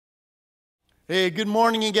Hey, good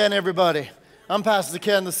morning again, everybody. I'm Pastor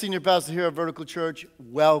Ken, the senior pastor here at Vertical Church.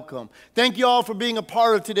 Welcome. Thank you all for being a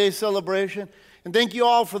part of today's celebration. And thank you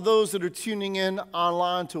all for those that are tuning in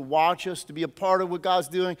online to watch us, to be a part of what God's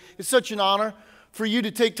doing. It's such an honor for you to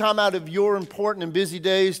take time out of your important and busy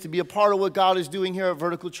days to be a part of what God is doing here at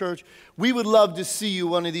Vertical Church. We would love to see you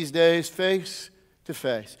one of these days, face to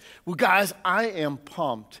face. Well, guys, I am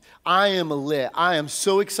pumped. I am lit. I am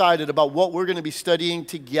so excited about what we're going to be studying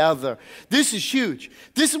together. This is huge.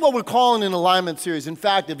 This is what we're calling an alignment series. In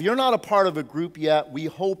fact, if you're not a part of a group yet, we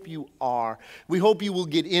hope you are. We hope you will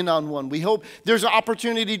get in on one. We hope there's an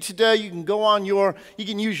opportunity today. You can go on you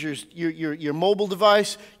can use your mobile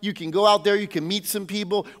device. You can go out there. You can meet some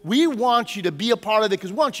people. We want you to be a part of it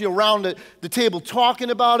because we want you around the table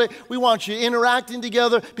talking about it. We want you interacting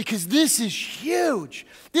together because this is huge.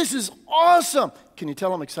 This is awesome. Can you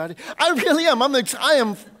tell I'm excited? I really am.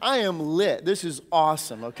 I am lit. This is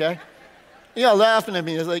awesome, okay? You're laughing at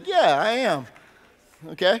me. It's like, yeah, I am,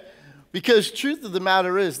 okay? Because truth of the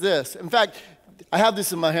matter is this. In fact, I have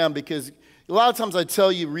this in my hand because a lot of times I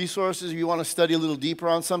tell you resources if you want to study a little deeper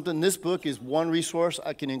on something. This book is one resource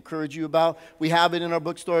I can encourage you about. We have it in our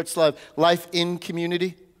bookstore. It's like Life in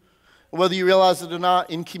Community. Whether you realize it or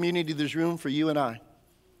not, in community there's room for you and I.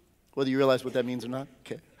 Whether you realize what that means or not,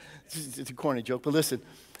 okay. It's a corny joke, but listen,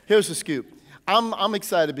 here's the scoop. I'm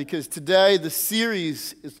excited because today the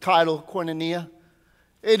series is titled Koinonia.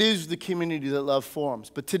 It is the community that love forms,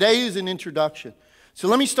 but today is an introduction. So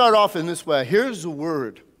let me start off in this way. Here's the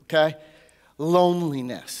word, okay?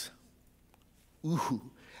 Loneliness. Ooh,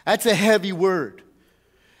 that's a heavy word.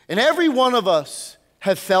 And every one of us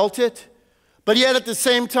have felt it, but yet at the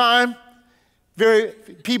same time,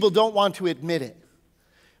 people don't want to admit it.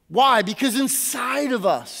 Why? Because inside of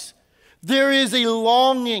us, there is a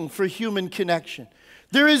longing for human connection.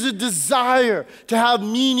 There is a desire to have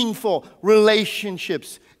meaningful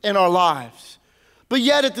relationships in our lives. But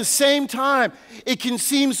yet at the same time, it can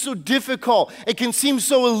seem so difficult. It can seem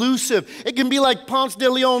so elusive. It can be like Ponce de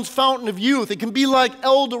Leon's Fountain of Youth. It can be like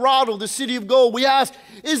El Dorado, the city of gold. We ask,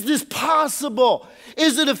 is this possible?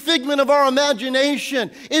 Is it a figment of our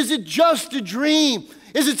imagination? Is it just a dream?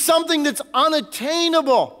 Is it something that's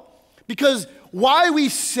unattainable? Because why we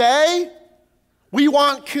say we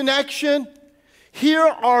want connection, here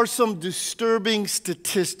are some disturbing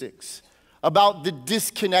statistics about the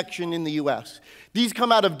disconnection in the U.S. These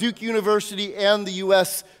come out of Duke University and the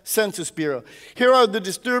U.S. Census Bureau. Here are the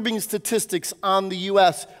disturbing statistics on the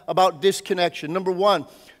U.S. about disconnection. Number one,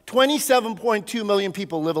 27.2 million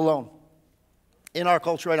people live alone. In our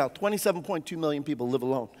culture right now, 27.2 million people live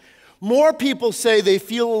alone. More people say they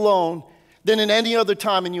feel alone than in any other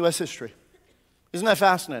time in U.S. history. Isn't that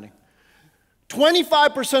fascinating?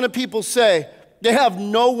 25% of people say they have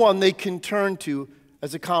no one they can turn to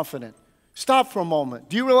as a confidant. Stop for a moment.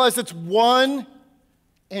 Do you realize that's 1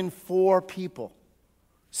 in 4 people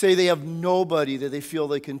say they have nobody that they feel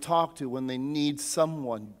they can talk to when they need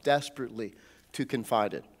someone desperately to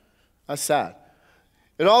confide in? That's sad.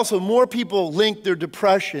 It also, more people link their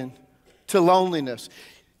depression to loneliness.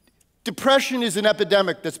 Depression is an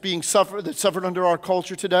epidemic that's suffered under our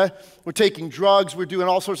culture today. We're taking drugs, we're doing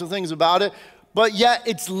all sorts of things about it, but yet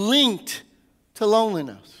it's linked to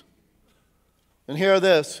loneliness. And hear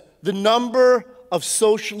this, the number of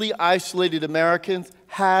socially isolated Americans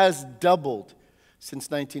has doubled since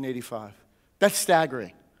 1985. That's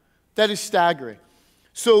staggering. That is staggering.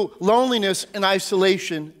 So loneliness and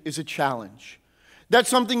isolation is a challenge. That's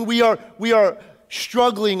something we are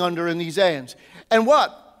struggling under in these days. And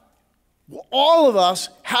what? All of us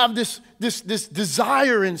have this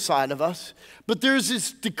desire inside of us, but there's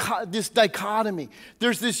this dichotomy.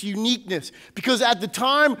 There's this uniqueness. Because at the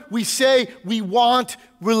time we say we want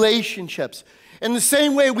relationships, in the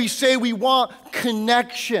same way we say we want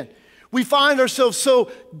connection, we find ourselves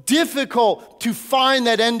so difficult to find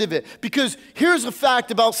that end of it. Because here's a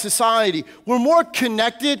fact about society. We're more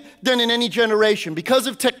connected than in any generation. Because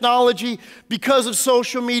of technology, because of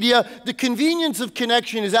social media, the convenience of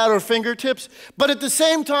connection is at our fingertips. But at the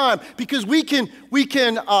same time, because we can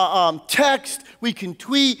text, we can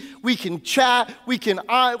tweet, we can chat, we can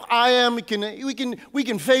IM, we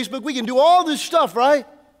can Facebook, we can do all this stuff, right?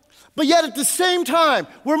 But yet at the same time,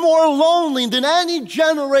 we're more lonely than any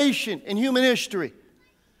generation in human history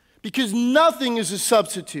because nothing is a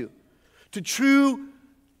substitute to true,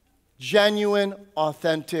 genuine,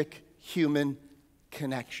 authentic human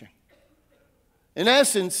connection. In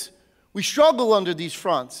essence, we struggle under these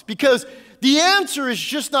fronts because the answer is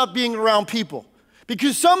just not being around people.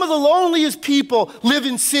 Because some of the loneliest people live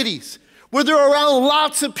in cities where they're around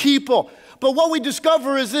lots of people. But what we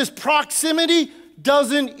discover is this: proximity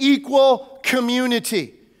doesn't equal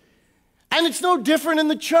community. And it's no different in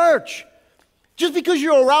the church. Just because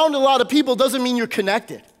you're around a lot of people doesn't mean you're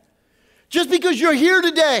connected. Just because you're here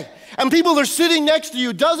today and people are sitting next to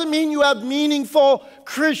you doesn't mean you have meaningful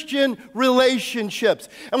Christian relationships.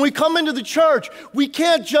 And we come into the church, we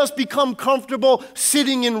can't just become comfortable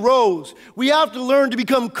sitting in rows. We have to learn to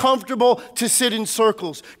become comfortable to sit in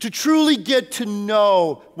circles, to truly get to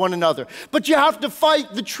know one another. But you have to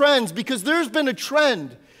fight the trends, because there's been a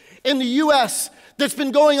trend in the U.S. that's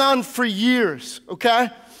been going on for years, okay?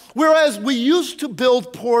 Whereas we used to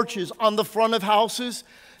build porches on the front of houses,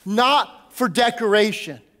 not for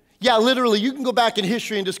decoration. Yeah, literally, you can go back in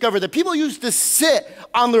history and discover that people used to sit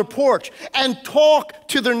on their porch and talk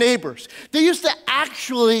to their neighbors. They used to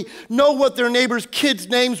actually know what their neighbors' kids'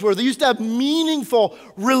 names were. They used to have meaningful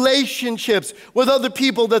relationships with other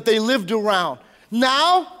people that they lived around.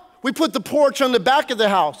 Now, we put the porch on the back of the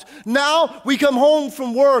house. Now we come home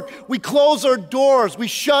from work, we close our doors, we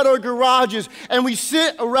shut our garages, and we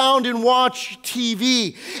sit around and watch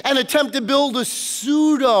TV and attempt to build a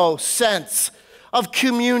pseudo sense of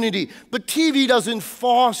community. But TV doesn't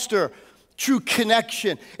foster true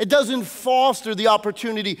connection. It doesn't foster the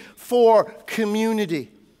opportunity for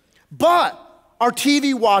community. But our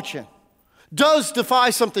TV watching does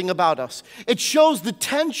defy something about us. It shows the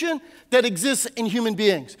tension that exists in human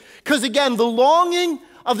beings. Because again, the longing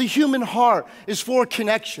of the human heart is for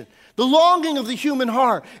connection. The longing of the human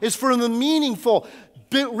heart is for the meaningful,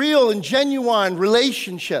 real and genuine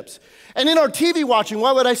relationships. And in our TV watching,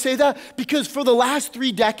 why would I say that? Because for the last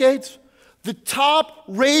 3 decades, the top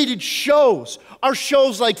rated shows are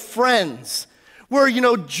shows like Friends, where,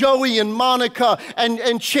 Joey and Monica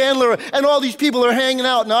and Chandler and all these people are hanging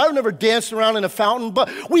out. Now, I've never danced around in a fountain,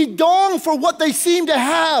 but we long for what they seem to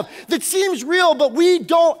have that seems real, but we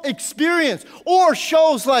don't experience. Or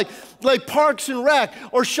shows like Parks and Rec,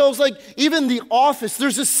 or shows like even The Office.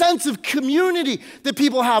 There's a sense of community that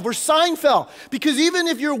people have, or Seinfeld. Because even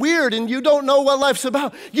if you're weird and you don't know what life's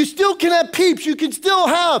about, you still can have peeps. You can still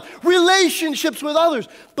have relationships with others.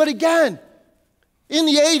 But again, in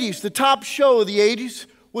the 80s, the top show of the 80s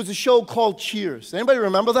was a show called Cheers. Anybody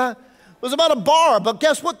remember that? It was about a bar, but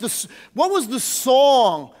guess what? What was the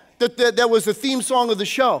song that was the theme song of the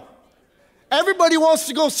show? Everybody wants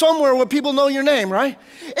to go somewhere where people know your name, right?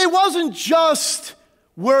 It wasn't just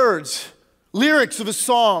words, lyrics of a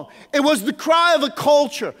song. It was the cry of a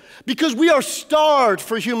culture, because we are starved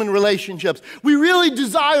for human relationships. We really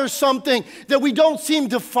desire something that we don't seem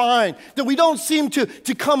to find, that we don't seem to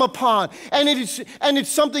come upon. And it's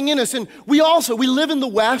something in us. And we live in the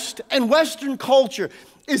West, and Western culture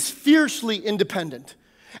is fiercely independent.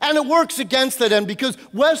 And it works against that end, because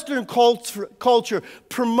Western culture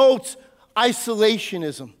promotes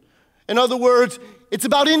isolationism. In other words, it's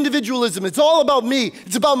about individualism. It's all about me.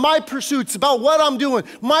 It's about my pursuits, about what I'm doing,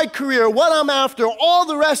 my career, what I'm after, all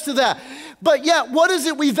the rest of that. But yet, what is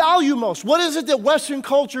it we value most? What is it that Western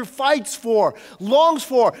culture fights for, longs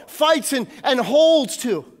for, fights and holds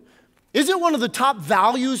to? Isn't one of the top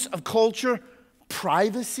values of culture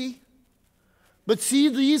privacy? But see,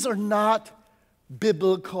 these are not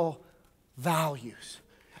biblical values.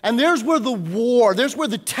 And there's where the war, there's where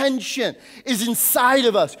the tension is inside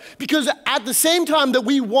of us. Because at the same time that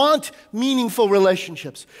we want meaningful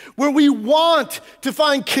relationships, where we want to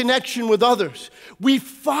find connection with others, we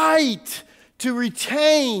fight to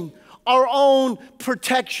retain our own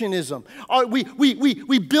protectionism.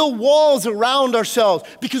 We build walls around ourselves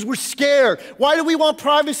because we're scared. Why do we want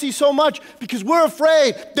privacy so much? Because we're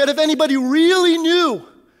afraid that if anybody really knew,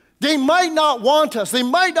 they might not want us. They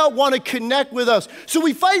might not want to connect with us. So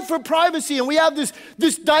we fight for privacy, and we have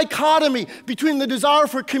this dichotomy between the desire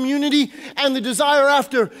for community and the desire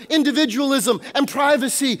after individualism and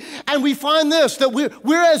privacy. And we find this, that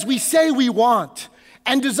whereas we say we want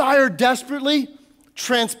and desire desperately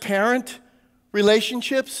transparent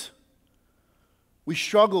relationships, we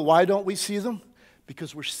struggle. Why don't we see them?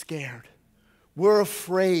 Because we're scared. We're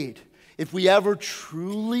afraid if we ever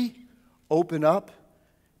truly open up,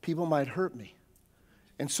 people might hurt me.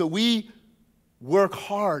 And so we work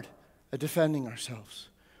hard at defending ourselves.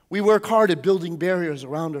 We work hard at building barriers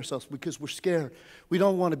around ourselves because we're scared. We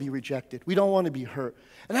don't want to be rejected. We don't want to be hurt.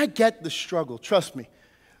 And I get the struggle, trust me.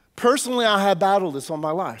 Personally, I have battled this all my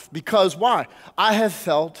life. Because why? I have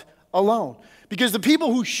felt alone. Because the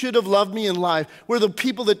people who should have loved me in life were the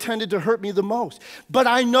people that tended to hurt me the most. But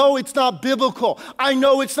I know it's not biblical. I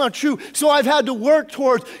know it's not true. So I've had to work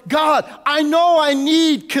towards, God, I know I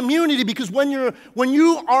need community, because when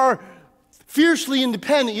you are fiercely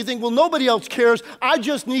independent, you think, well, nobody else cares. I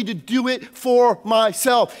just need to do it for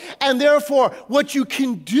myself. And therefore, what you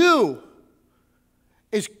can do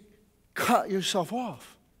is cut yourself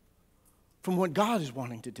off from what God is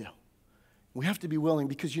wanting to do. We have to be willing,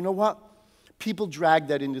 because you know what? People drag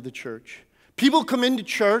that into the church. People come into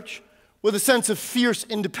church with a sense of fierce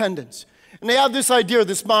independence. And they have this idea,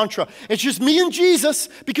 this mantra. It's just me and Jesus,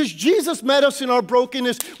 because Jesus met us in our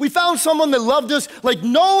brokenness. We found someone that loved us like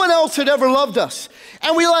no one else had ever loved us.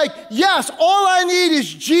 And we're like, yes, all I need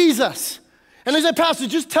is Jesus. And they say, Pastor,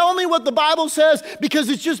 just tell me what the Bible says, because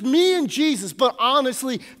it's just me and Jesus. But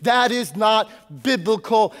honestly, that is not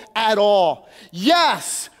biblical at all.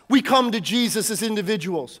 Yes, we come to Jesus as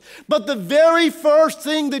individuals. But the very first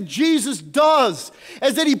thing that Jesus does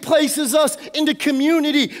is that he places us into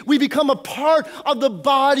community. We become a part of the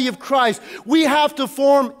body of Christ. We have to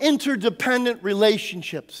form interdependent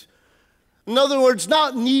relationships. In other words,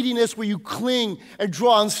 not neediness where you cling and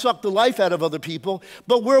draw and suck the life out of other people,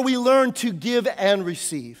 but where we learn to give and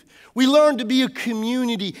receive. We learn to be a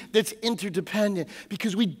community that's interdependent,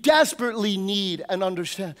 because we desperately need and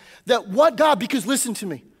understand that what God, because listen to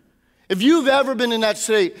me, if you've ever been in that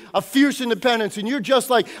state of fierce independence and you're just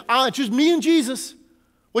like, it's just me and Jesus,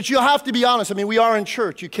 which you'll have to be honest, I mean, we are in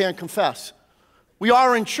church, you can't confess. We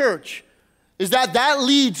are in church, is that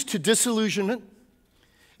leads to disillusionment,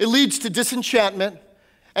 it leads to disenchantment,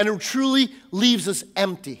 and it truly leaves us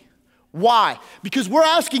empty. Why? Because we're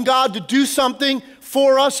asking God to do something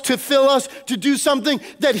for us, to fill us, to do something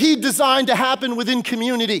that he designed to happen within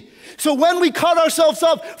community. So when we cut ourselves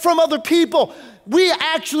up from other people, we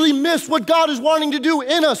actually miss what God is wanting to do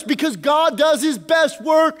in us, because God does his best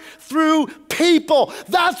work through people.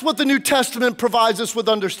 That's what the New Testament provides us with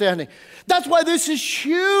understanding. That's why this is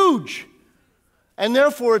huge. And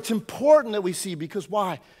therefore, it's important that we see, because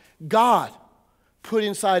why? God put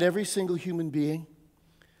inside every single human being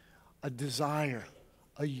a desire,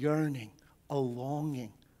 a yearning, a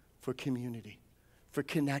longing for community, for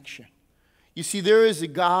connection. You see, there is a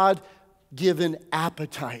God-given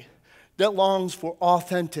appetite that longs for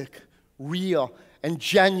authentic, real, and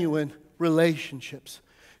genuine relationships.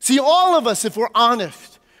 See, all of us, if we're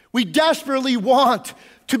honest, we desperately want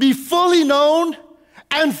to be fully known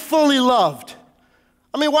and fully loved.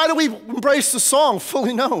 I mean, why do we embrace the song,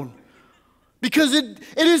 Fully Known? Because it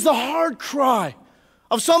is the hard cry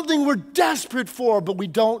of something we're desperate for, but we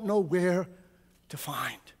don't know where to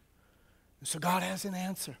find. And so God has an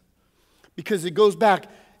answer, because it goes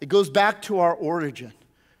back to our origin.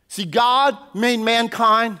 See, God made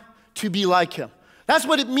mankind to be like him. That's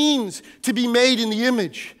what it means to be made in the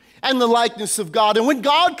image and the likeness of God. And when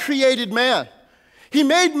God created man, he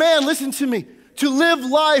made man, listen to me, to live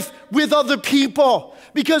life with other people.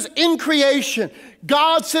 Because in creation,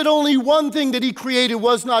 God said only one thing that he created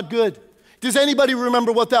was not good. Does anybody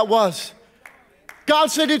remember what that was? God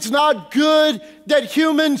said it's not good that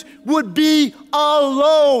humans would be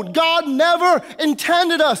alone. God never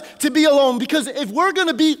intended us to be alone, because if we're going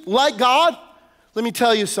to be like God, let me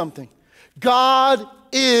tell you something. God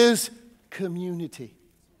is community.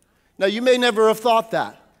 Now, you may never have thought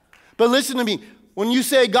that, but listen to me. When you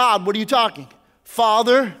say God, what are you talking?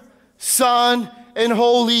 Father, Son, and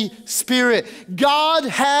Holy Spirit. God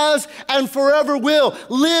has and forever will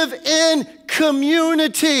live in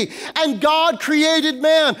community. And God created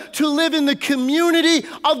man to live in the community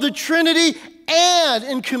of the Trinity and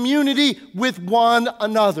in community with one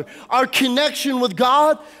another. Our connection with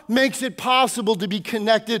God makes it possible to be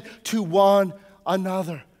connected to one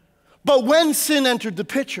another. But when sin entered the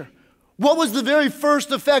picture, what was the very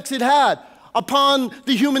first effects it had upon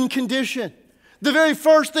the human condition? The very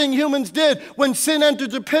first thing humans did when sin entered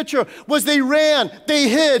the picture was they ran, they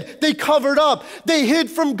hid, they covered up. They hid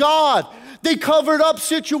from God. They covered up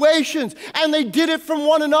situations, and they did it from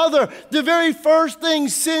one another. The very first thing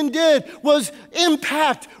sin did was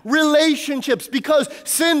impact relationships, because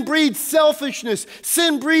sin breeds selfishness,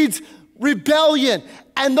 sin breeds rebellion,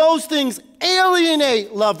 and those things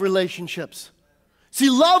alienate love relationships. See,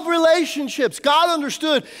 love relationships, God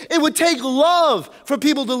understood it would take love for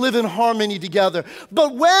people to live in harmony together.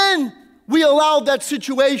 But when we allowed that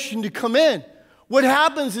situation to come in, what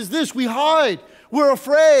happens is this: we hide, we're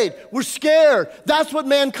afraid, we're scared. That's what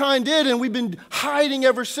mankind did, and we've been hiding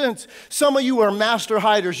ever since. Some of you are master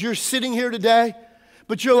hiders. You're sitting here today,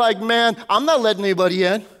 but you're like, man, I'm not letting anybody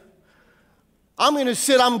in. I'm going to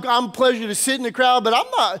sit, I'm pleasure to sit in the crowd, but I'm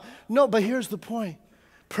not. No, but here's the point.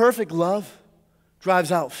 Perfect love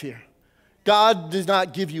drives out fear. God does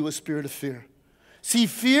not give you a spirit of fear. See,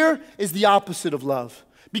 fear is the opposite of love.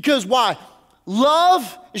 Because why?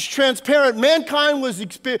 Love is transparent. Mankind was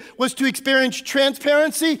to experience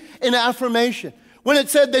transparency and affirmation. When it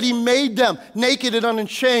said that he made them naked and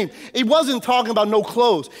unashamed, it wasn't talking about no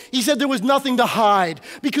clothes. He said there was nothing to hide.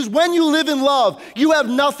 Because when you live in love, you have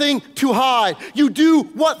nothing to hide. You do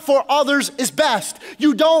what for others is best.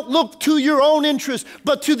 You don't look to your own interest,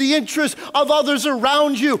 but to the interest of others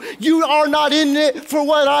around you. You are not in it for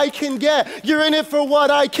what I can get. You're in it for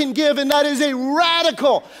what I can give, and that is a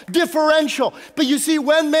radical differential. But you see,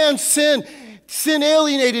 when man sinned, sin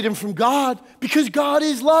alienated him from God because God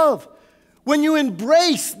is love. When you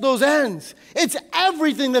embrace those ends, it's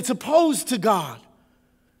everything that's opposed to God.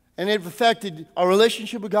 And it affected our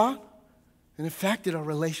relationship with God and affected our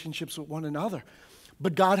relationships with one another.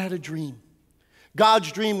 But God had a dream.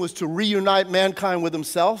 God's dream was to reunite mankind with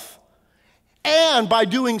himself, and by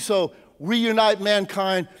doing so, reunite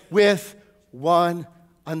mankind with one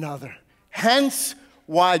another. Hence,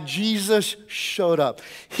 why Jesus showed up.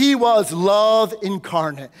 He was love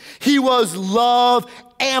incarnate. He was love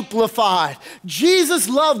amplified. Jesus'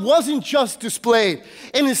 love wasn't just displayed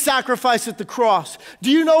in his sacrifice at the cross.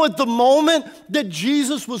 Do you know at the moment that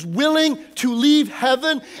Jesus was willing to leave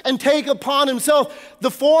heaven and take upon himself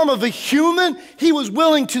the form of a human, he was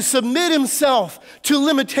willing to submit himself to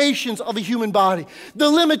limitations of a human body, the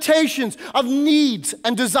limitations of needs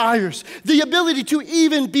and desires, the ability to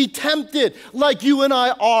even be tempted like you and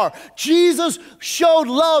I are. Jesus showed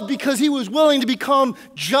love because he was willing to become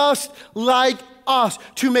just like us,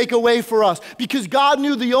 to make a way for us, because God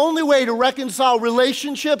knew the only way to reconcile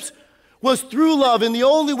relationships was through love, and the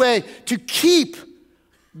only way to keep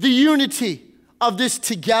the unity of this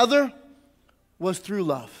together was through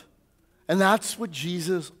love. And that's what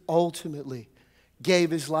Jesus ultimately gave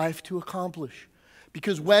his life to accomplish.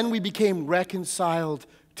 Because when we became reconciled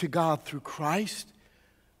to God through Christ,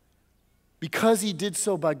 because he did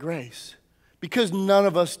so by grace, because none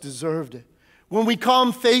of us deserved it, when we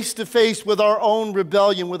come face to face with our own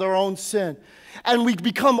rebellion, with our own sin, and we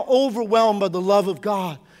become overwhelmed by the love of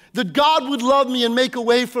God, that God would love me and make a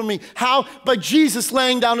way for me. How? By Jesus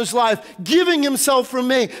laying down his life, giving himself for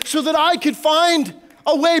me, so that I could find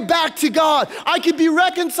a way back to God. I could be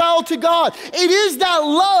reconciled to God. It is that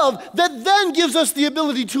love that then gives us the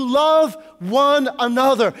ability to love one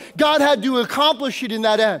another. God had to accomplish it in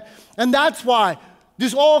that end. And that's why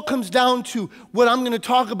this all comes down to what I'm going to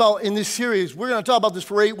talk about in this series. We're going to talk about this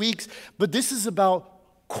for 8 weeks, but this is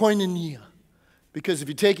about koinonia. Because if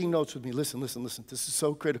you're taking notes with me, listen. This is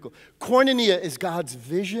so critical. Koinonia is God's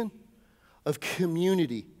vision of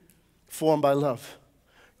community formed by love.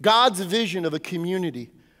 God's vision of a community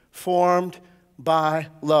formed by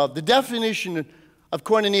love. The definition of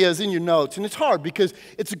koinonia is in your notes, and it's hard because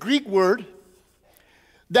it's a Greek word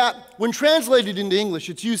that when translated into English,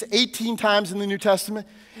 it's used 18 times in the New Testament.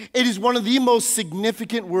 It is one of the most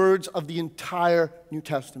significant words of the entire New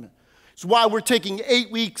Testament. It's why we're taking 8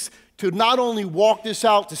 weeks to not only walk this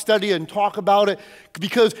out, to study it and talk about it,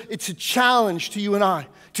 because it's a challenge to you and I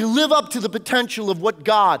to live up to the potential of what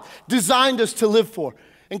God designed us to live for.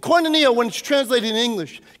 And koinonia, when it's translated in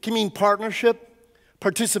English, can mean partnership,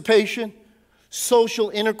 participation, social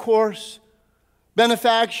intercourse,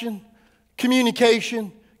 benefaction,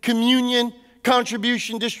 communication, communion,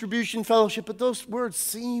 contribution, distribution, fellowship. But those words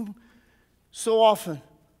seem so often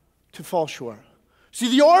to fall short. See,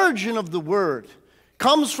 the origin of the word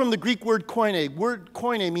comes from the Greek word koine. Word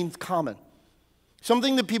koine means common.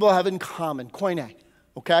 Something that people have in common, koine,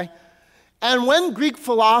 okay? And when Greek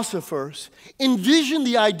philosophers envisioned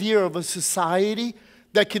the idea of a society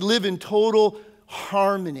that could live in total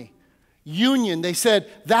harmony, union, they said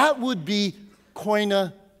that would be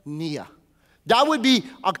koinonia. That would be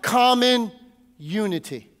a common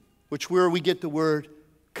unity, which where we get the word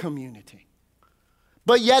community.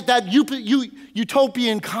 But yet that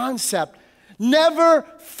utopian concept never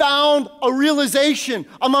found a realization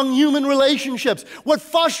among human relationships. What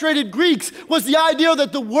frustrated Greeks was the idea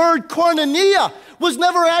that the word koinonia was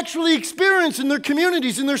never actually experienced in their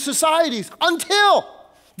communities, in their societies, until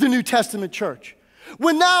the New Testament church.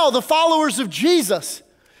 When now the followers of Jesus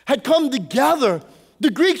had come together,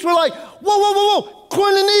 the Greeks were like, whoa,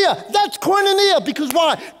 koinonia, that's koinonia. Because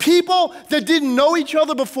why? People that didn't know each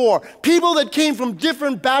other before, people that came from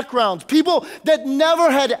different backgrounds, people that never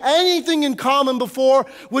had anything in common before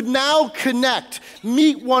would now connect,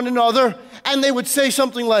 meet one another, and they would say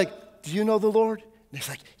something like, do you know the Lord? And it's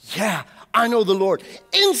like, yeah, I know the Lord.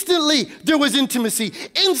 Instantly, there was intimacy.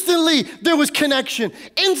 Instantly, there was connection.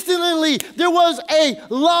 Instantly, there was a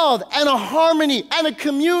love and a harmony and a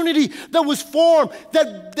community that was formed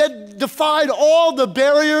that defied all the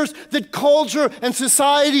barriers that culture and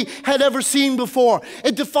society had ever seen before.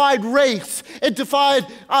 It defied race. It defied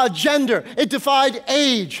gender. It defied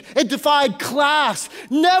age. It defied class.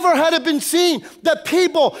 Never had it been seen that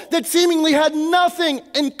people that seemingly had nothing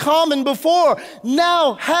in common before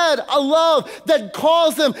now had a love that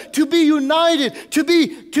caused them to be united, to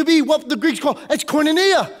be what the Greeks call, it's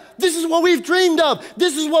koinonia. This is what we've dreamed of.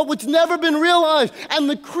 This is what's never been realized. And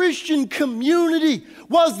the Christian community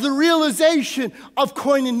was the realization of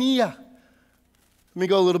koinonia. Let me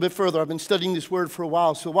go a little bit further. I've been studying this word for a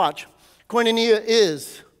while, so watch. Koinonia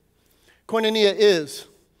is,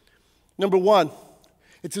 number one,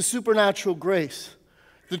 it's a supernatural grace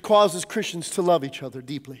that causes Christians to love each other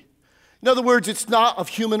deeply. In other words, it's not of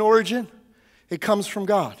human origin. It comes from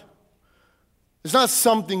God. It's not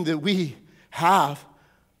something that we have.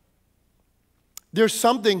 There's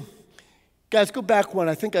something, guys, go back one.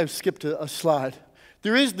 I think I've skipped a slide.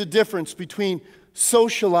 There is the difference between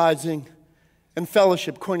socializing and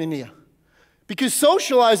fellowship, koinonia. Because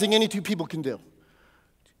socializing, any two people can do.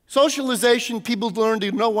 Socialization, people learn to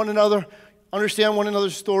know one another, understand one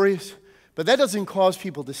another's stories, but that doesn't cause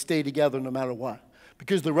people to stay together no matter what.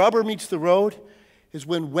 Because the rubber meets the road is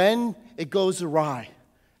when it goes awry.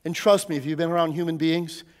 And trust me, if you've been around human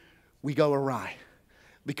beings, we go awry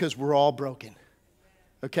because we're all broken.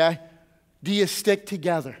 Okay? Do you stick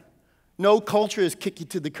together? No culture is kick you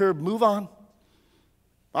to the curb. Move on.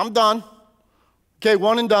 I'm done. Okay,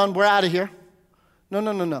 one and done. We're out of here.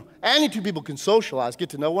 No. Any two people can socialize,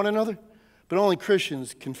 get to know one another, but only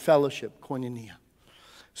Christians can fellowship, koinonia.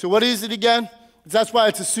 So what is it again? That's why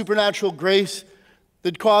it's a supernatural grace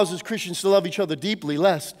that causes Christians to love each other deeply,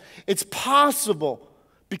 lest it's possible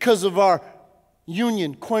because of our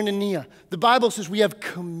union, koinonia. The Bible says we have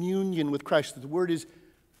communion with Christ. The word is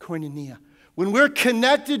koinonia. When we're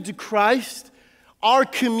connected to Christ, our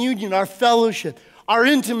communion, our fellowship, our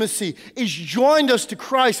intimacy is joined us to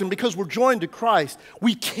Christ. And because we're joined to Christ,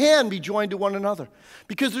 we can be joined to one another.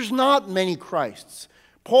 Because there's not many Christs.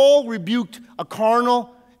 Paul rebuked a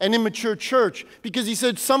carnal and immature church because he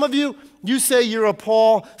said, some of you say you're of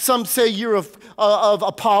Paul, some say you're of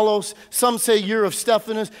Apollos, some say you're of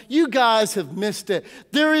Stephanas. You guys have missed it.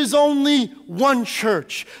 There is only one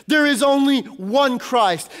church. There is only one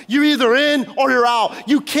Christ. You're either in or you're out.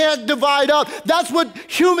 You can't divide up. That's what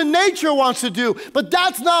human nature wants to do, but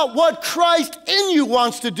that's not what Christ in you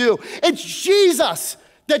wants to do. It's Jesus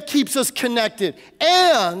that keeps us connected.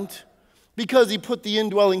 And because he put the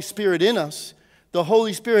indwelling Spirit in us, the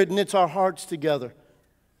Holy Spirit knits our hearts together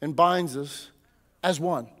and binds us as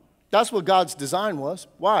one. That's what God's design was.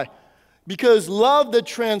 Why? Because love that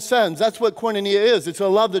transcends, that's what koinonia is. It's a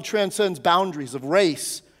love that transcends boundaries of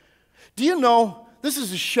race. Do you know, this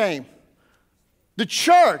is a shame. The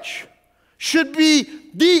church should be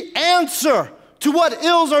the answer to what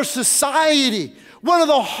ails our society. One of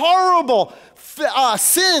the horrible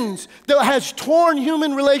sins that has torn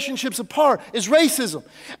human relationships apart is racism.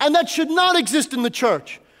 And that should not exist in the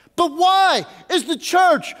church. But why is the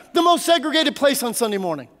church the most segregated place on Sunday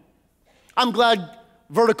morning? I'm glad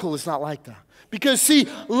Vertical is not like that. Because see,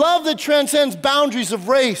 love that transcends boundaries of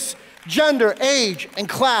race, gender, age, and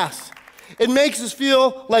class. It makes us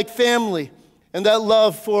feel like family. And that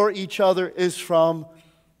love for each other is from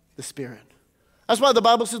the Spirit. That's why the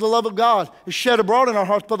Bible says the love of God is shed abroad in our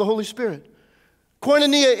hearts by the Holy Spirit.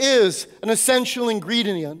 Koinonia is an essential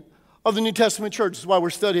ingredient of the New Testament church. That's why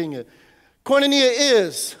we're studying it.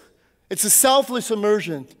 Koinonia it's a selfless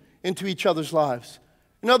immersion into each other's lives.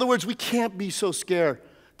 In other words, we can't be so scared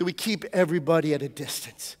that we keep everybody at a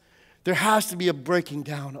distance. There has to be a breaking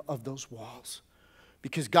down of those walls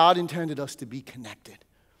because God intended us to be connected.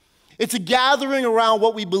 It's a gathering around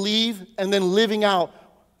what we believe and then living out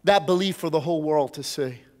that belief for the whole world to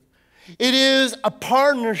see. It is a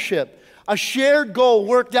partnership. A shared goal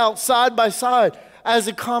worked out side by side as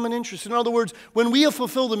a common interest. In other words, when we have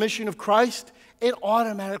fulfilled the mission of Christ, it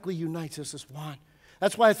automatically unites us as one.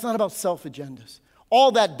 That's why it's not about self-agendas.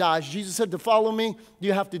 All that dies. Jesus said to follow me,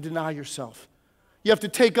 you have to deny yourself. You have to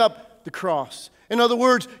take up the cross. In other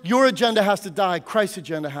words, your agenda has to die. Christ's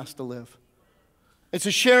agenda has to live. It's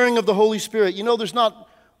a sharing of the Holy Spirit. You know, there's not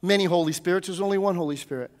many Holy Spirits. There's only one Holy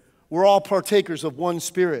Spirit. We're all partakers of one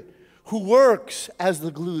Spirit, who works as the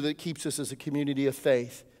glue that keeps us as a community of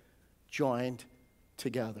faith joined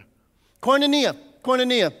together. Koinonia.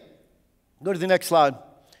 Go to the next slide.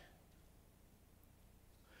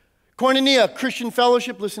 Koinonia, Christian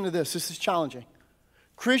fellowship. Listen to this. This is challenging.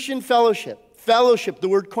 Christian fellowship, the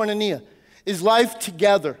word koinonia, is life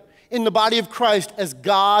together in the body of Christ as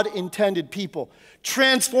God intended people,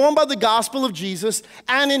 transformed by the gospel of Jesus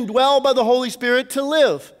and indwelled by the Holy Spirit to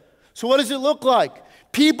live. So what does it look like?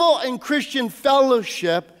 People in Christian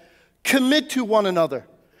fellowship commit to one another,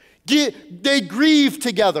 They grieve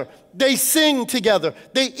together. They sing together.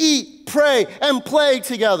 They eat, pray, and play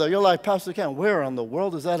together. You're like, Pastor Ken, where in the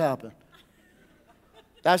world does that happen?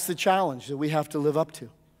 That's the challenge that we have to live up to.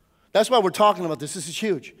 That's why we're talking about this. This is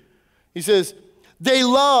huge. He says, they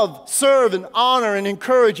love, serve, and honor, and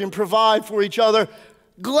encourage, and provide for each other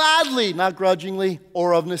gladly, not grudgingly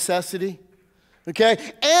or of necessity. Okay?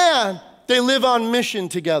 And they live on mission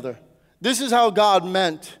together. This is how God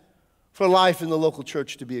meant for life in the local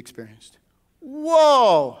church to be experienced.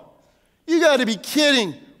 Whoa! You got to be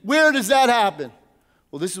kidding. Where does that happen?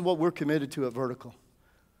 Well, this is what we're committed to at Vertical,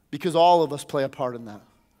 because all of us play a part in that.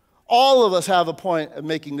 All of us have a point of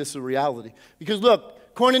making this a reality. Because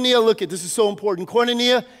look, Koinonia, look at this is so important.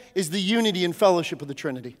 Koinonia is the unity and fellowship of the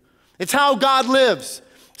Trinity. It's how God lives.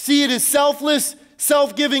 See, it is selfless,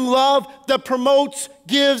 self-giving love that promotes,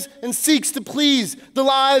 gives, and seeks to please the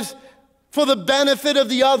lives for the benefit of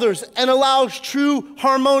the others and allows true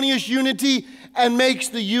harmonious unity and makes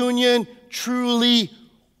the union truly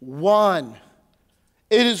one.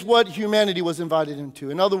 It is what humanity was invited into.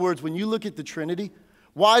 In other words, when you look at the Trinity,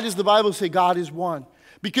 why does the Bible say God is one?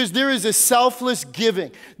 Because there is a selfless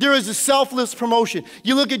giving. There is a selfless promotion.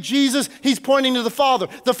 You look at Jesus, he's pointing to the Father.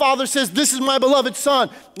 The Father says, this is my beloved Son.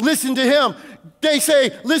 Listen to him. They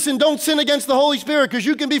say, listen, don't sin against the Holy Spirit because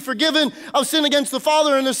you can be forgiven of sin against the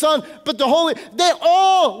Father and the Son. But they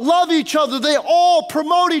all love each other. They all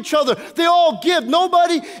promote each other. They all give.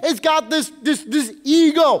 Nobody has got this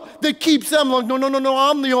ego that keeps them like, no,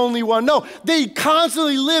 I'm the only one. No, they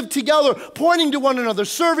constantly live together, pointing to one another,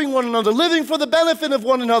 serving one another, living for the benefit of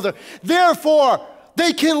one another. Therefore,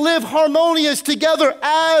 they can live harmonious together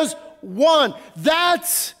as one.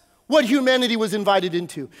 That's what humanity was invited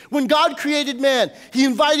into. When God created man, he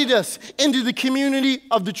invited us into the community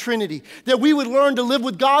of the Trinity, that we would learn to live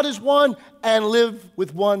with God as one and live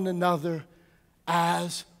with one another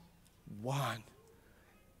as one.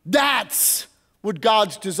 That's what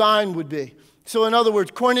God's design would be. So in other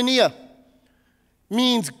words, koinonia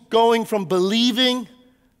means going from believing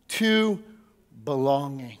to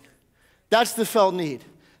belonging. That's the felt need.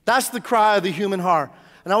 That's the cry of the human heart.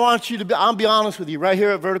 And I want you to I'll be honest with you, right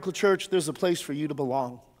here at Vertical Church, there's a place for you to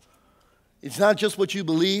belong. It's not just what you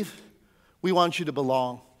believe. We want you to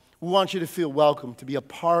belong. We want you to feel welcome, to be a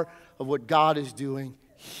part of what God is doing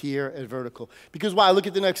here at Vertical. Because why? Look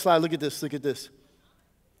at the next slide. Look at this. Look at this.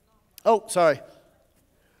 Oh, sorry.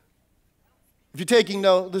 If you're taking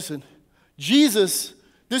note, listen. Jesus,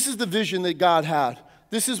 this is the vision that God had.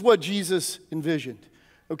 This is what Jesus envisioned.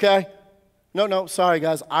 Okay? No, sorry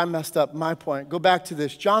guys, I messed up my point. Go back to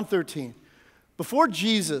this, John 13. Before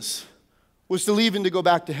Jesus was to leave and to go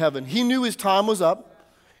back to heaven, he knew his time was up.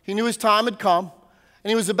 He knew his time had come.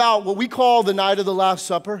 And it was about what we call the night of the Last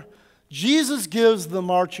Supper. Jesus gives the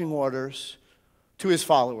marching orders to his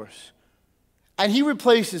followers. And he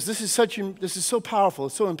replaces, this is so powerful,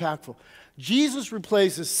 it's so impactful. Jesus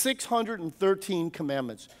replaces 613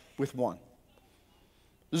 commandments with one.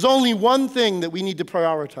 There's only one thing that we need to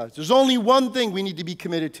prioritize. There's only one thing we need to be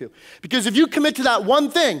committed to. Because if you commit to that one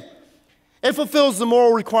thing, it fulfills the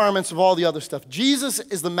moral requirements of all the other stuff. Jesus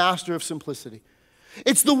is the master of simplicity.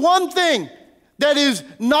 It's the one thing that is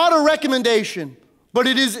not a recommendation, but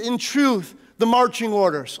it is in truth the marching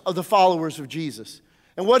orders of the followers of Jesus.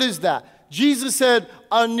 And what is that? Jesus said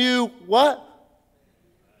a new what?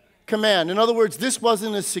 Command. In other words, this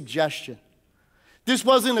wasn't a suggestion. This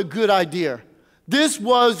wasn't a good idea. This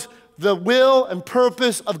was the will and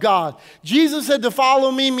purpose of God. Jesus said to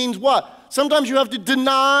follow me means what? Sometimes you have to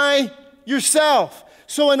deny yourself.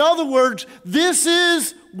 So in other words, this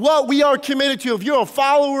is what we are committed to. If you're a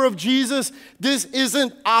follower of Jesus, this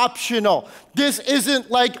isn't optional. This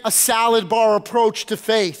isn't like a salad bar approach to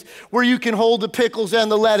faith where you can hold the pickles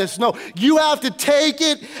and the lettuce. No, you have to take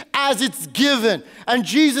it as it's given. And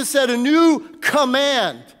Jesus said, a new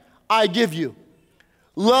command I give you.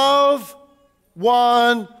 Love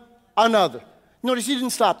one another. Notice he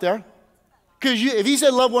didn't stop there. Because if he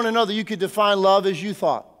said love one another, you could define love as you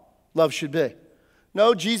thought love should be.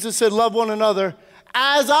 No, Jesus said love one another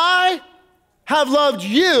as I have loved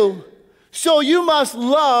you, so you must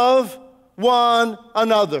love one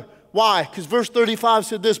another. Why? Because verse 35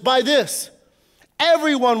 said this, by this,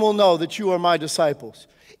 everyone will know that you are my disciples.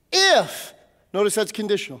 If, notice that's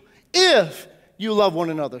conditional, if you love one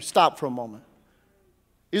another. Stop for a moment.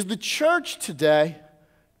 Is the church today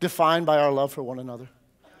defined by our love for one another?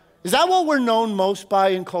 Is that what we're known most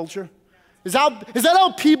by in culture? Is that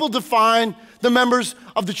how people define the members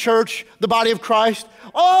of the church, the body of Christ?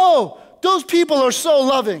 Oh, those people are so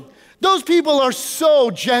loving. Those people are so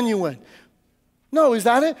genuine. No, is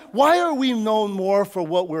that it? Why are we known more for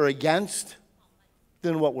what we're against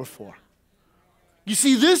than what we're for. You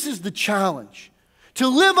see, this is the challenge, to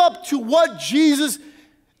live up to what Jesus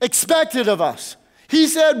expected of us. He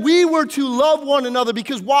said we were to love one another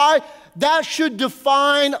because why? That should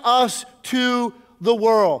define us to the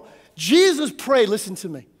world. Jesus prayed, listen to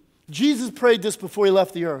me. Jesus prayed this before he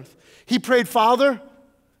left the earth. He prayed, Father,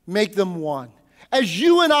 make them one. As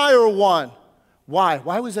you and I are one. Why?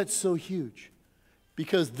 Why was that so huge?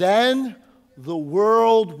 Because then the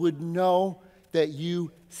world would know that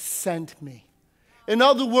you sent me. In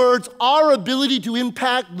other words, our ability to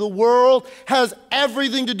impact the world has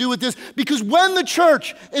everything to do with this. Because when the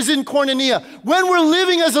church is in Koinonia, when we're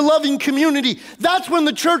living as a loving community, that's when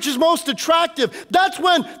the church is most attractive. That's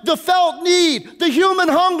when the felt need, the human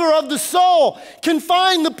hunger of the soul can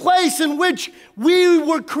find the place in which we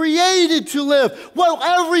were created to live. What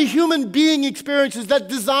every human being experiences, that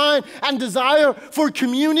design and desire for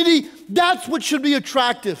community, that's what should be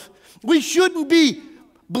attractive. We shouldn't be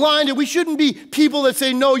blinded. We shouldn't be people that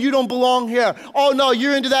say, no, you don't belong here. Oh, no,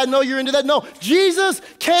 you're into that. No, you're into that. No, Jesus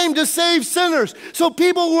came to save sinners. So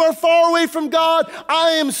people who are far away from God,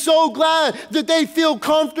 I am so glad that they feel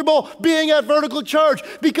comfortable being at Vertical Church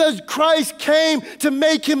because Christ came to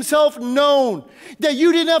make himself known. That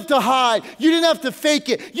you didn't have to hide. You didn't have to fake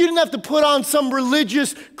it. You didn't have to put on some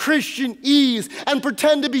religious Christian ease and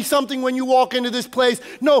pretend to be something when you walk into this place.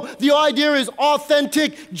 No, the idea is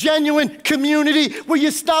authentic, genuine community where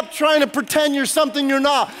you stop trying to pretend you're something you're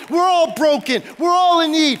not. We're all broken. We're all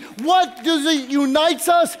in need. What does it unites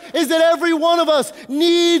us is that every one of us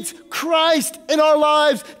needs Christ in our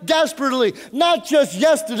lives desperately. Not just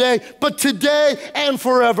yesterday, but today and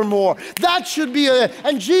forevermore. That should be it.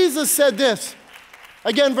 And Jesus said this.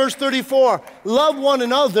 Again, verse 34, love one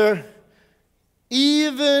another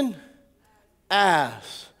even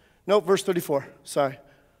as. Nope, verse 34, sorry.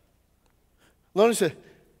 Notice it.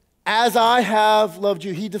 As I have loved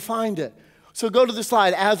you. He defined it. So go to the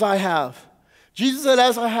slide, as I have. Jesus said,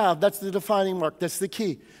 as I have. That's the defining mark. That's the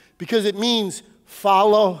key. Because it means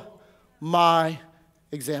follow my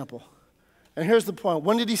example. And here's the point.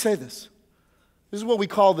 When did he say this? This is what we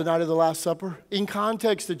call the night of the Last Supper. In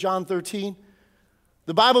context to John 13,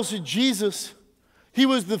 the Bible said Jesus, he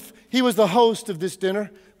was the host of this dinner.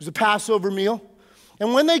 It was a Passover meal.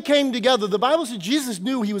 And when they came together, the Bible said Jesus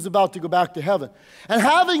knew he was about to go back to heaven. And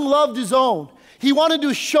having loved his own, he wanted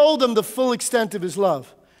to show them the full extent of his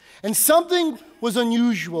love. And something was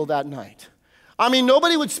unusual that night. I mean,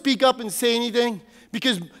 nobody would speak up and say anything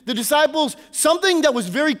because the disciples, something that was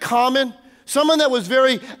very common, someone that was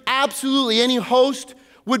very absolutely any host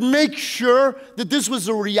would make sure that this was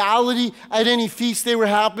a reality at any feast they were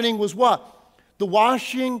happening was what? The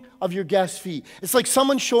washing of your guests' feet. It's like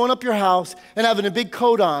someone showing up your house and having a big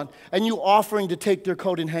coat on and you offering to take their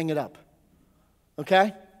coat and hang it up.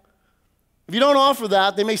 Okay? If you don't offer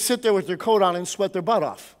that, they may sit there with their coat on and sweat their butt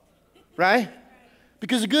off. Right?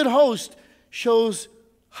 Because a good host shows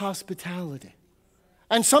hospitality.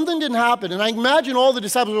 And something didn't happen. And I imagine all the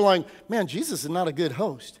disciples were like, man, Jesus is not a good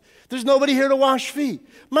host. There's nobody here to wash feet.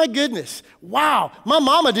 My goodness. Wow. My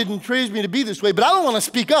mama didn't raise me to be this way, but I don't want to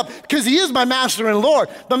speak up because he is my master and Lord.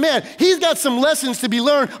 But man, he's got some lessons to be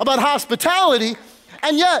learned about hospitality.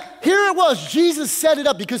 And yet, here it was. Jesus set it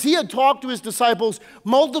up because he had talked to his disciples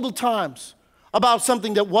multiple times about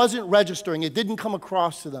something that wasn't registering. It didn't come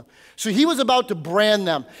across to them. So he was about to brand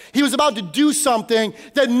them. He was about to do something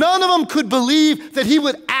that none of them could believe that he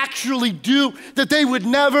would actually do, that they would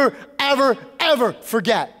never, ever, ever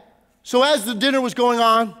forget. So as the dinner was going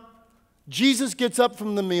on, Jesus gets up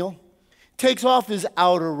from the meal, takes off his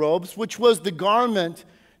outer robes, which was the garment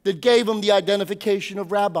that gave him the identification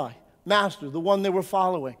of rabbi, master, the one they were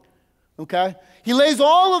following. Okay? He lays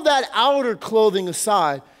all of that outer clothing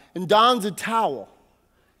aside and dons a towel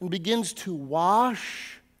and begins to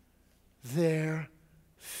wash their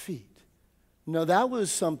feet. Now, that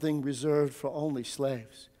was something reserved for only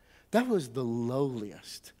slaves. That was the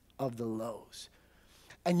lowliest of the lows.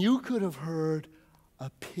 And you could have heard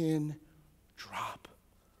a pin drop.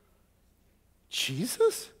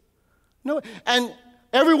 Jesus? No. And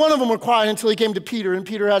every one of them were quiet until he came to Peter, and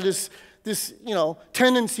Peter had this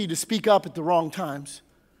tendency to speak up at the wrong times.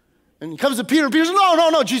 And he comes to Peter, and Peter says,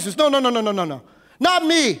 no, Jesus, no, not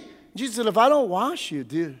me. Jesus said, if I don't wash you,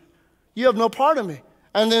 dude, you have no part of me.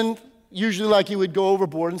 And then usually like he would go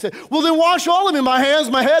overboard and say, well, then wash all of me, my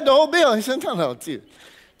hands, my head, the whole bill. He said, no, dude,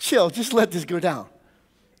 chill, just let this go down.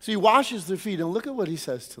 So he washes their feet, and look at what he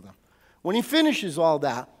says to them. When he finishes all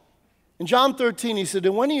that, in John 13, he said,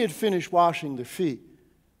 and when he had finished washing their feet,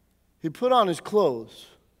 he put on his clothes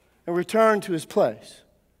and returned to his place.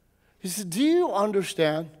 He said, do you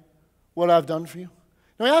understand what I've done for you?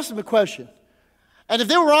 Now, I asked him a question. And if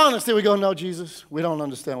they were honest, they would go, no, Jesus, we don't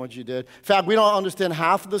understand what you did. In fact, we don't understand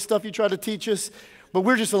half of the stuff you try to teach us, but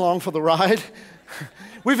we're just along for the ride.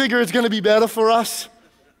 We figure it's going to be better for us.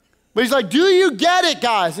 But he's like, do you get it,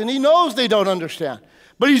 guys? And he knows they don't understand.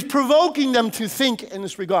 But he's provoking them to think in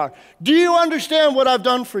this regard. Do you understand what I've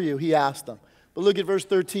done for you? He asked them. But look at verse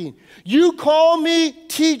 13. You call me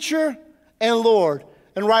teacher and Lord,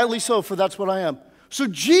 and rightly so, for that's what I am. So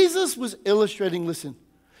Jesus was illustrating, listen,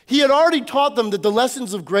 he had already taught them that the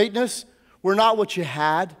lessons of greatness were not what you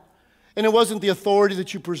had, and it wasn't the authority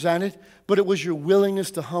that you presented, but it was your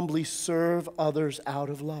willingness to humbly serve others out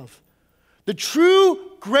of love. The true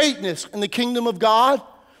greatness in the kingdom of God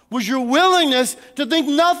was your willingness to think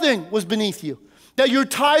nothing was beneath you, that your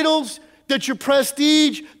titles, that your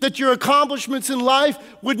prestige, that your accomplishments in life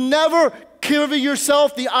would never give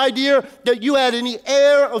yourself the idea that you had any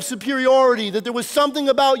air of superiority, that there was something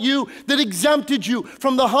about you that exempted you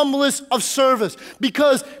from the humblest of service.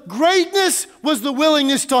 Because greatness was the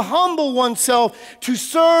willingness to humble oneself to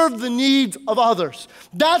serve the needs of others.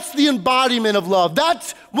 That's the embodiment of love.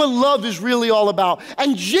 That's what love is really all about.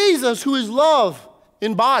 And Jesus, who is love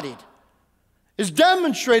embodied, is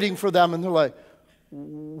demonstrating for them, and they're like,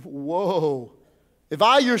 whoa, if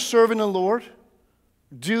I, your servant and Lord,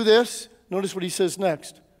 do this. Notice what he says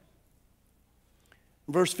next.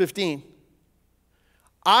 Verse 15.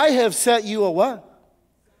 I have set you a what?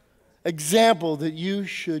 Example that you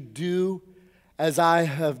should do as I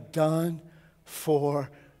have done for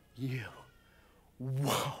you.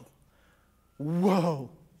 Whoa. Whoa.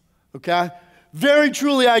 Okay? Very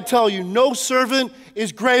truly I tell you, no servant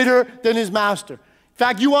is greater than his master. In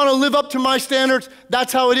fact, you want to live up to my standards?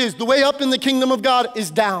 That's how it is. The way up in the kingdom of God is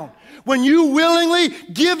down. When you willingly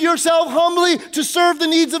give yourself humbly to serve the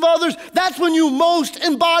needs of others, that's when you most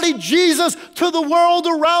embody Jesus to the world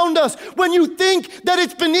around us. When you think that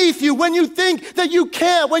it's beneath you, when you think that you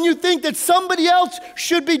can't, when you think that somebody else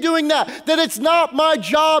should be doing that it's not my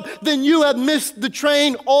job, then you have missed the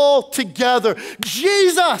train altogether.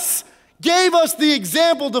 Jesus gave us the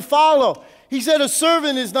example to follow. He said, a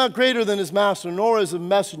servant is not greater than his master, nor is a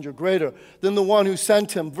messenger greater than the one who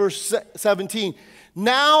sent him. Verse 17.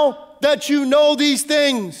 Now that you know these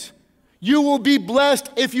things, you will be blessed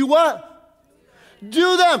if you what?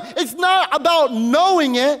 Do them. It's not about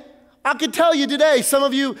knowing it. I could tell you today, some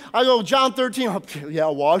of you, I go, John 13, yeah,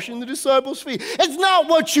 washing the disciples' feet. It's not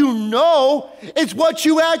what you know, it's what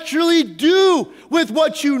you actually do with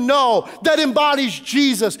what you know that embodies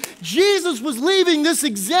Jesus. Jesus was leaving this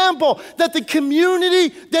example that the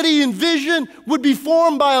community that he envisioned would be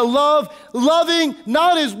formed by a loving,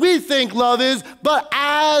 not as we think love is, but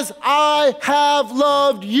as I have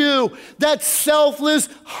loved you. That selfless,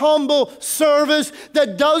 humble service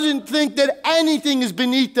that doesn't think that anything is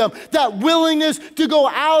beneath them. That willingness to go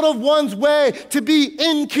out of one's way to be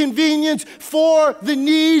inconvenienced for the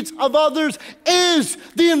needs of others is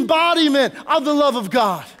the embodiment of the love of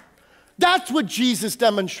God. That's what Jesus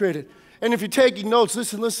demonstrated. And if you're taking notes,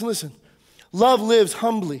 listen. Love lives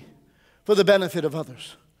humbly for the benefit of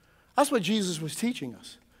others. That's what Jesus was teaching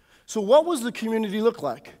us. So what was the community look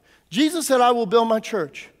like? Jesus said, I will build my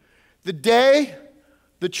church. The day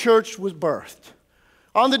the church was birthed,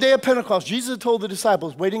 on the day of Pentecost, Jesus told the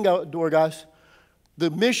disciples, waiting out the door, guys, the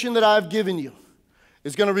mission that I've given you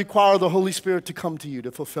is going to require the Holy Spirit to come to you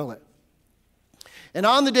to fulfill it. And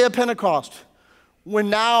on the day of Pentecost, when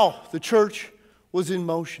now the church was in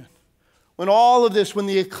motion, when all of this, when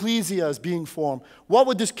the ecclesia is being formed, what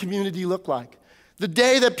would this community look like? The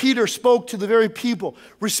day that Peter spoke to the very people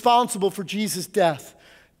responsible for Jesus' death,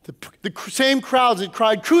 the same crowds that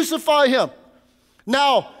cried, crucify him.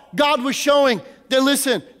 Now, God was showing that,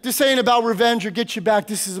 listen, this ain't about revenge or get you back.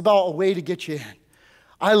 This is about a way to get you in.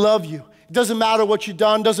 I love you. It doesn't matter what you've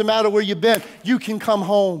done. Doesn't matter where you've been. You can come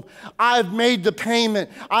home. I've made the payment.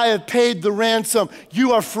 I have paid the ransom.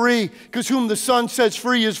 You are free, because whom the Son sets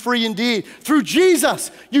free is free indeed. Through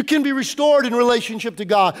Jesus, you can be restored in relationship to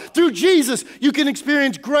God. Through Jesus, you can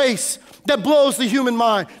experience grace that blows the human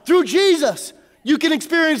mind. Through Jesus, you can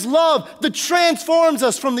experience love that transforms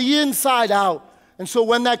us from the inside out. And so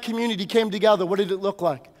when that community came together, what did it look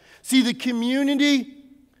like? See, the community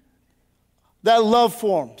that love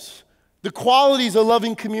forms, the qualities of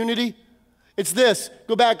loving community, it's this.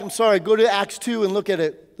 Go to Acts 2 and look at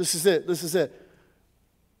it. This is it.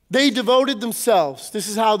 They devoted themselves. This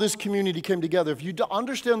is how this community came together. If you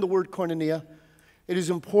understand the word koinonia, it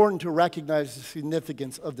is important to recognize the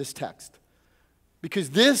significance of this text,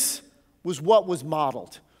 because this was what was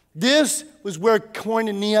modeled. This was where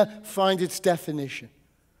koinonia finds its definition,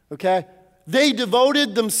 okay? They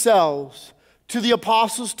devoted themselves to the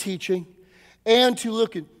apostles' teaching and to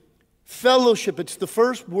Fellowship, it's the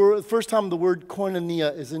first time the word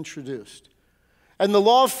koinonia is introduced. And the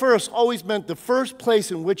law of first always meant the first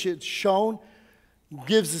place in which it's shown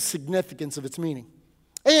gives the significance of its meaning.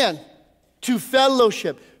 And to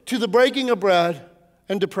fellowship, to the breaking of bread,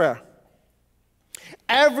 and to prayer.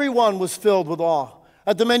 Everyone was filled with awe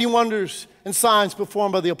at the many wonders and signs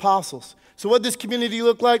performed by the apostles. So what this community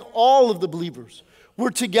looked like, all of the believers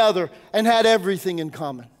were together and had everything in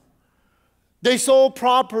common. They sold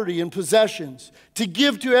property and possessions to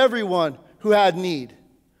give to everyone who had need.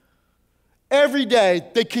 Every day,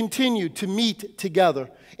 they continued to meet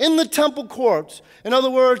together in the temple courts. In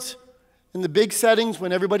other words, in the big settings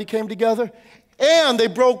when everybody came together. And they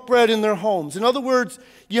broke bread in their homes. In other words,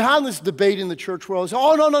 you have this debate in the church world. Say,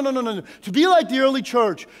 oh, no. To be like the early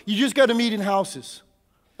church, you just got to meet in houses.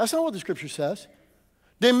 That's not what the scripture says.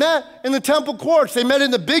 They met in the temple courts. They met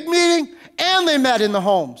in the big meeting, and they met in the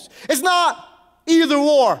homes. It's not either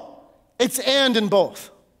or. It's and in both.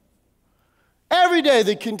 Every day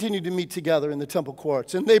they continued to meet together in the temple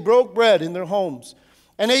courts, and they broke bread in their homes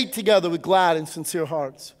and ate together with glad and sincere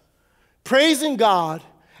hearts, praising God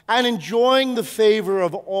and enjoying the favor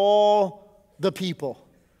of all the people.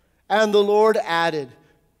 And the Lord added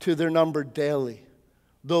to their number daily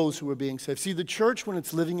those who were being saved. See, the church, when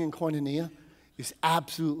it's living in koinonia, is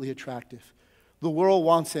absolutely attractive. The world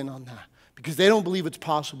wants in on that because they don't believe it's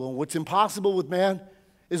possible. And what's impossible with man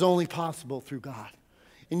is only possible through God.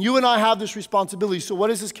 And you and I have this responsibility. So what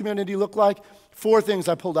does this community look like? 4 things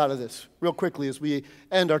I pulled out of this real quickly as we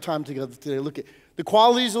end our time together today. Look at the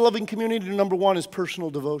qualities of a loving community. Number 1 is personal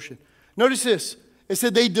devotion. Notice this. It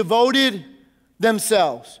said they devoted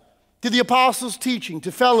themselves to the apostles' teaching,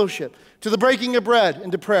 to fellowship, to the breaking of bread,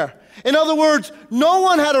 and to prayer. In other words, no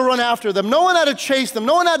one had to run after them. No one had to chase them.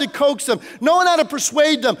 No one had to coax them. No one had to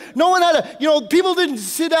persuade them. No one had to, people didn't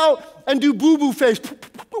sit out and do boo-boo face.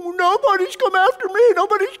 Nobody's come after me.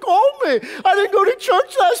 Nobody's called me. I didn't go to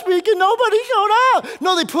church last week and nobody showed up.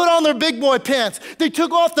 No, they put on their big boy pants. They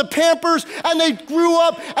took off the Pampers and they grew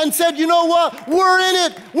up and said, you know what? We're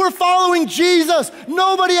in it. We're following Jesus.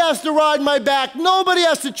 Nobody has to ride my back. Nobody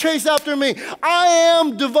has to chase after me. I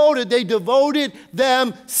am devoted. They devoted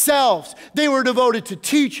themselves. They were devoted to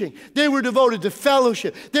teaching. They were devoted to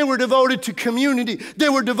fellowship. They were devoted to community. They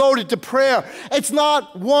were devoted to prayer. It's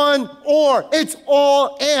not one or, it's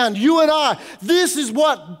all and. You and I, this is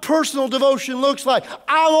what personal devotion looks like.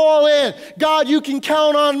 I'm all in. God, you can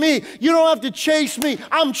count on me. You don't have to chase me.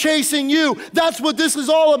 I'm chasing you. That's what this is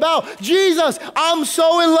all about. Jesus, I'm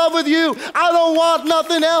so in love with you. I don't want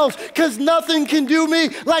nothing else because nothing can do me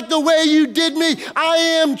like the way you did me. I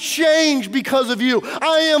am changed because of you.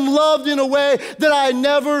 I am loved in a way that I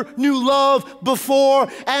never knew love before,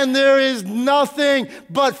 and there is nothing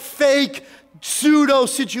but fake pseudo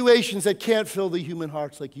situations that can't fill the human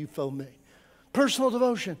hearts like you fill me. Personal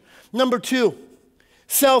devotion. Number 2,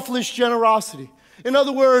 selfless generosity. In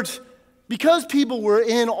other words, because people were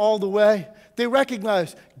in all the way, they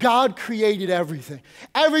recognized God created everything.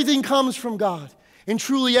 Everything comes from God. And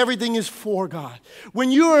truly everything is for God.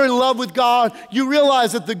 When you are in love with God, you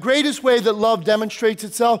realize that the greatest way that love demonstrates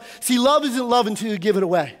itself, see, love isn't love until you give it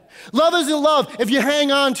away. Love isn't love if you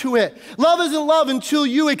hang on to it. Love isn't love until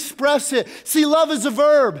you express it. See, love is a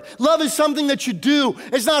verb. Love is something that you do.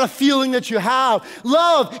 It's not a feeling that you have.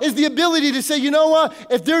 Love is the ability to say, you know what?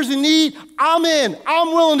 If there's a need, I'm in. I'm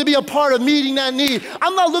willing to be a part of meeting that need.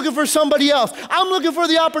 I'm not looking for somebody else. I'm looking for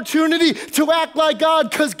the opportunity to act like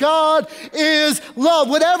God because God is love.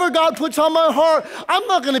 Whatever God puts on my heart, I'm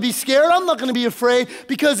not going to be scared. I'm not going to be afraid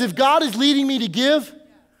because if God is leading me to give,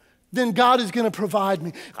 then God is going to provide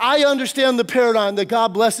me. I understand the paradigm that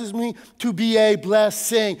God blesses me to be a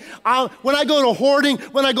blessing. When I go to hoarding,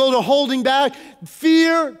 when I go to holding back,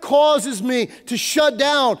 fear causes me to shut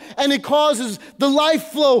down and it causes the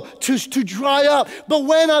life flow to dry up. But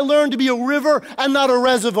when I learn to be a river and not a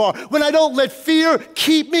reservoir, when I don't let fear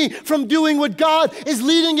keep me from doing what God is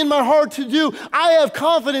leading in my heart to do, I have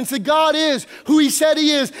confidence that God is who He said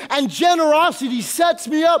He is. And generosity sets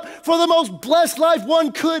me up for the most blessed life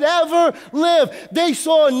one could ever live. They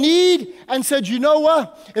saw a need and said, you know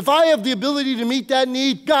what? If I have the ability to meet that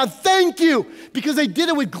need, God, thank you, because they did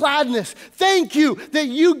it with gladness. Thank you that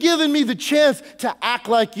you've given me the chance to act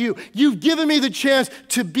like you. You've given me the chance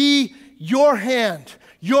to be your hand,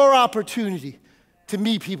 your opportunity to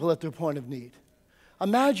meet people at their point of need.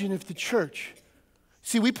 Imagine if the church,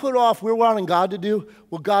 see, we're wanting God to do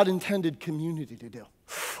what God intended community to do.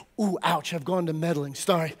 Ooh, ouch, I've gone to meddling,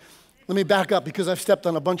 sorry. Let me back up because I've stepped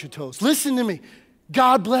on a bunch of toes. Listen to me.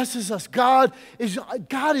 God blesses us. God is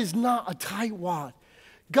not a tightwad.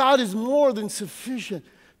 God is more than sufficient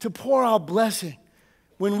to pour out blessing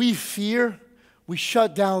when we fear, we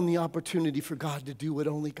shut down the opportunity for God to do what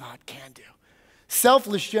only God can do.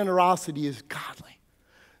 Selfless generosity is godly.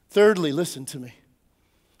 Thirdly, listen to me.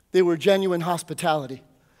 They were genuine hospitality.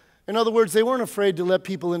 In other words, they weren't afraid to let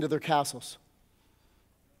people into their castles.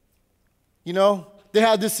 You know, they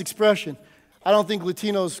had this expression. I don't think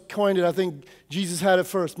Latinos coined it. I think Jesus had it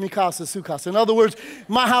first. Mi casa, su casa. In other words,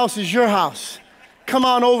 my house is your house. Come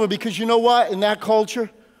on over, because you know what? In that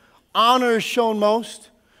culture, honor is shown most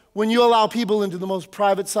when you allow people into the most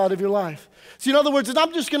private side of your life. So in other words,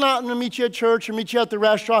 I'm just going to meet you at church or meet you at the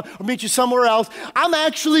restaurant or meet you somewhere else. I'm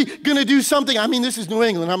actually going to do something. I mean, this is New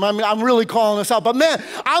England. I'm really calling this out. But man,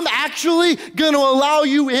 I'm actually going to allow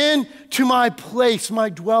you in to my place, my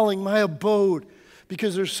dwelling, my abode.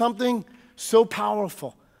 Because there's something so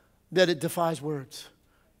powerful that it defies words.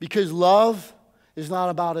 Because love is not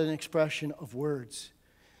about an expression of words.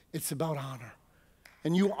 It's about honor.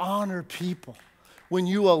 And you honor people when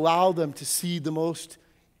you allow them to see the most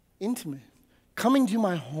intimate. Coming to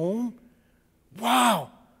my home, wow.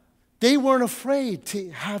 They weren't afraid to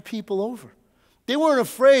have people over. They weren't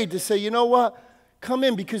afraid to say, you know what, come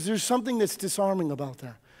in, because there's something that's disarming about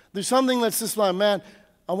that. There's something that's just like, man,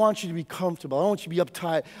 I want you to be comfortable. I want you to be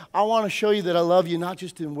uptight. I want to show you that I love you, not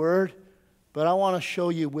just in word, but I want to show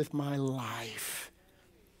you with my life.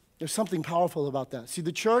 There's something powerful about that. See,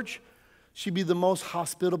 the church should be the most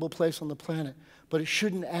hospitable place on the planet, but it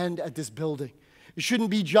shouldn't end at this building. It shouldn't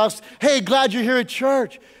be just, hey, glad you're here at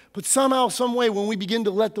church. But somehow, some way, when we begin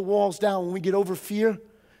to let the walls down, when we get over fear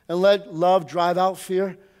and let love drive out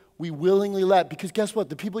fear, we willingly let. Because guess what?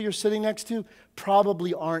 The people you're sitting next to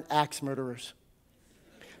probably aren't axe murderers.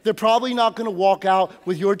 They're probably not going to walk out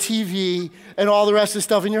with your TV and all the rest of the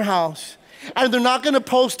stuff in your house. And they're not going to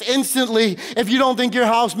post instantly if you don't think your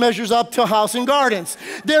house measures up to House and Gardens.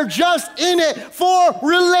 They're just in it for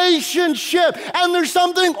relationship. And there's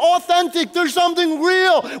something authentic, there's something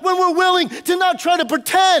real when we're willing to not try to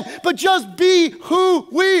pretend, but just be who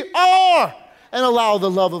we are and allow the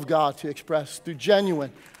love of God to express through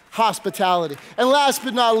genuine hospitality. And last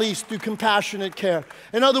but not least, through compassionate care.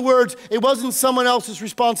 In other words, it wasn't someone else's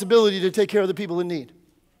responsibility to take care of the people in need.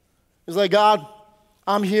 It's like, God,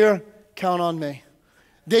 I'm here. Count on me.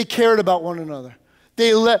 They cared about one another.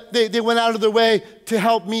 They went out of their way to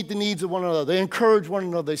help meet the needs of one another. They encouraged one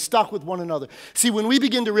another. They stuck with one another. See, when we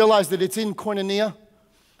begin to realize that it's in Koinonia,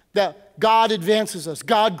 that God advances us,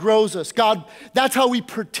 God grows us, that's how we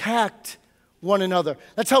protect one another.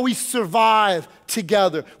 That's how we survive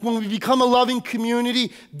together. When we become a loving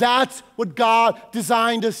community, that's what God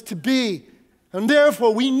designed us to be. And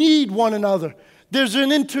therefore, we need one another. There's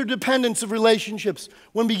an interdependence of relationships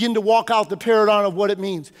when we begin to walk out the paradigm of what it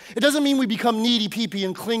means. It doesn't mean we become needy people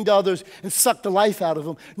and cling to others and suck the life out of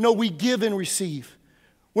them. No, we give and receive.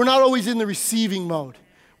 We're not always in the receiving mode.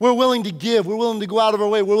 We're willing to give. We're willing to go out of our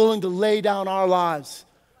way. We're willing to lay down our lives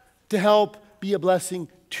to help be a blessing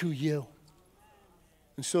to you.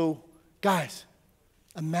 And so, guys,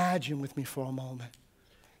 imagine with me for a moment.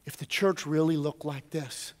 If the church really looked like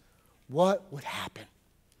this, what would happen?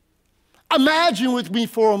 Imagine with me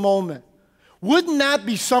for a moment. Wouldn't that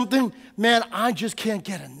be something, man, I just can't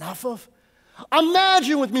get enough of?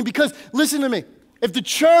 Imagine with me, because listen to me. If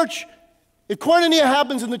Koinonia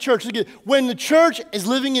happens in the church, when the church is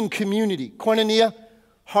living in community, Koinonia,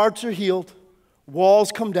 hearts are healed,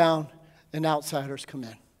 walls come down, and outsiders come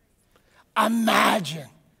in. Imagine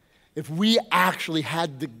if we actually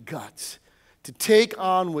had the guts to take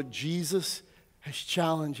on what Jesus has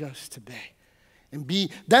challenged us to be. And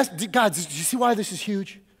God, do you see why this is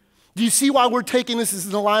huge? Do you see why we're taking this as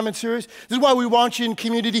an alignment series? This is why we want you in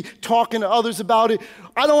community talking to others about it.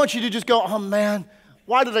 I don't want you to just go, oh man,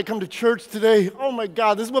 why did I come to church today? Oh my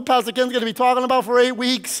God, this is what Pastor Ken's going to be talking about for 8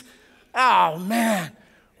 weeks. Oh man,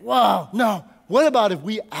 wow. No, what about if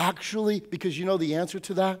we actually, because you know the answer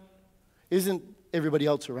to that isn't everybody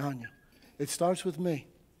else around you. It starts with me.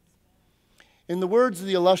 In the words of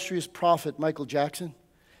the illustrious prophet Michael Jackson,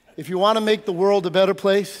 if you want to make the world a better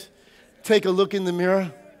place, take a look in the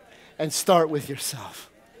mirror and start with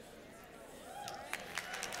yourself.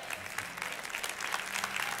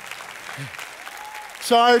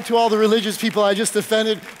 Sorry to all the religious people I just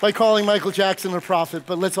offended by calling Michael Jackson a prophet,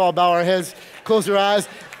 but let's all bow our heads, close our eyes,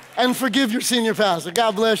 and forgive your senior pastor.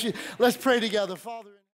 God bless you. Let's pray together. Father.